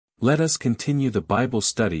Let us continue the Bible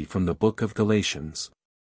study from the book of Galatians.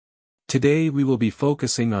 Today we will be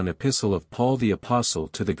focusing on Epistle of Paul the Apostle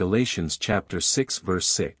to the Galatians chapter 6 verse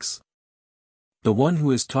 6. The one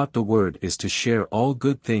who is taught the word is to share all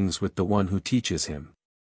good things with the one who teaches him.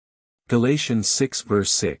 Galatians 6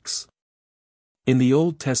 verse 6. In the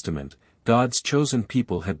Old Testament, God's chosen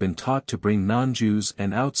people had been taught to bring non-Jews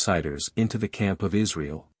and outsiders into the camp of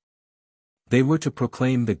Israel. They were to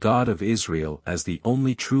proclaim the God of Israel as the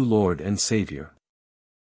only true Lord and Savior.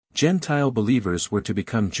 Gentile believers were to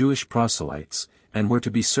become Jewish proselytes, and were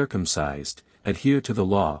to be circumcised, adhere to the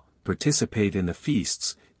law, participate in the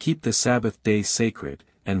feasts, keep the Sabbath day sacred,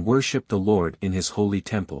 and worship the Lord in His holy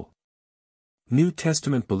temple. New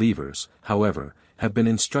Testament believers, however, have been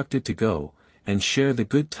instructed to go, and share the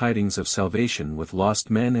good tidings of salvation with lost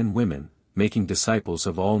men and women, making disciples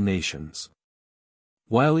of all nations.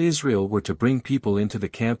 While Israel were to bring people into the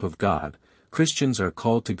camp of God, Christians are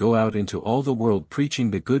called to go out into all the world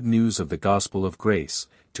preaching the good news of the gospel of grace,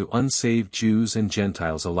 to unsaved Jews and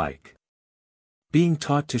Gentiles alike. Being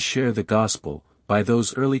taught to share the gospel, by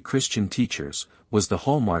those early Christian teachers, was the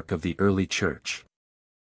hallmark of the early church.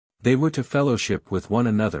 They were to fellowship with one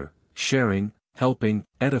another, sharing, helping,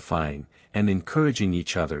 edifying, and encouraging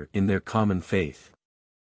each other in their common faith,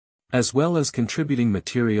 as well as contributing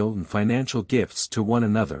material and financial gifts to one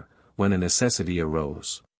another, when a necessity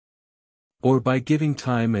arose, or by giving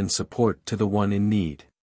time and support to the one in need.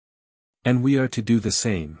 And we are to do the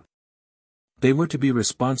same. They were to be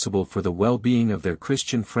responsible for the well-being of their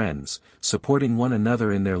Christian friends, supporting one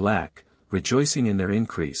another in their lack, rejoicing in their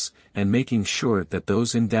increase, and making sure that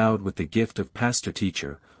those endowed with the gift of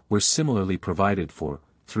pastor-teacher, were similarly provided for,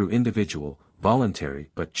 through individual, voluntary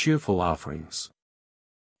but cheerful offerings.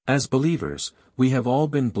 As believers, we have all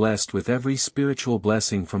been blessed with every spiritual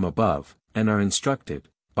blessing from above, and are instructed,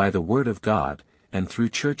 by the Word of God, and through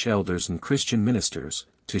church elders and Christian ministers,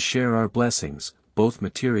 to share our blessings, both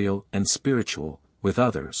material and spiritual, with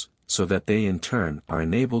others, so that they in turn are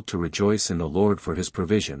enabled to rejoice in the Lord for His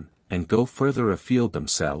provision, and go further afield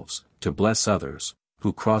themselves, to bless others,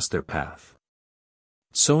 who cross their path.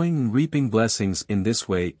 Sowing and reaping blessings in this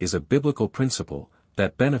way is a biblical principle,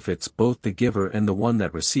 that benefits both the giver and the one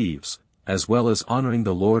that receives, as well as honoring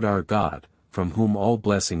the Lord our God, from whom all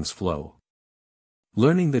blessings flow.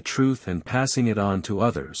 Learning the truth and passing it on to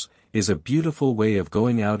others, is a beautiful way of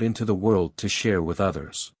going out into the world to share with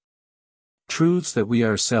others truths that we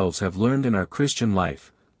ourselves have learned in our Christian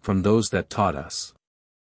life, from those that taught us.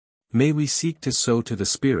 May we seek to sow to the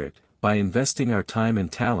Spirit, by investing our time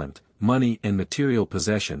and talent, money and material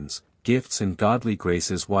possessions, gifts and godly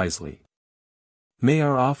graces wisely. May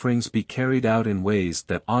our offerings be carried out in ways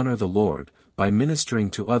that honor the Lord, by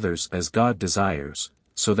ministering to others as God desires,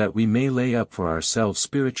 so that we may lay up for ourselves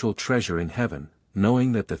spiritual treasure in heaven,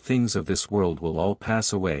 knowing that the things of this world will all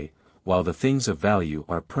pass away, while the things of value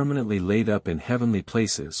are permanently laid up in heavenly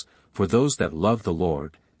places, for those that love the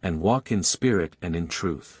Lord, and walk in spirit and in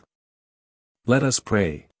truth. Let us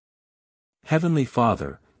pray. Heavenly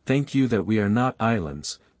Father, thank you that we are not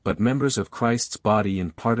islands, but members of Christ's body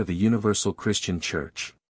and part of the universal Christian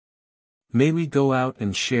Church. May we go out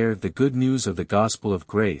and share the good news of the gospel of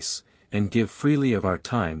grace, and give freely of our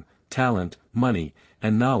time, talent, money,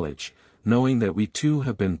 and knowledge, knowing that we too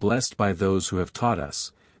have been blessed by those who have taught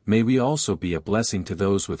us. May we also be a blessing to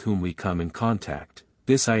those with whom we come in contact.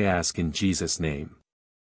 This I ask in Jesus' name.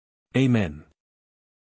 Amen.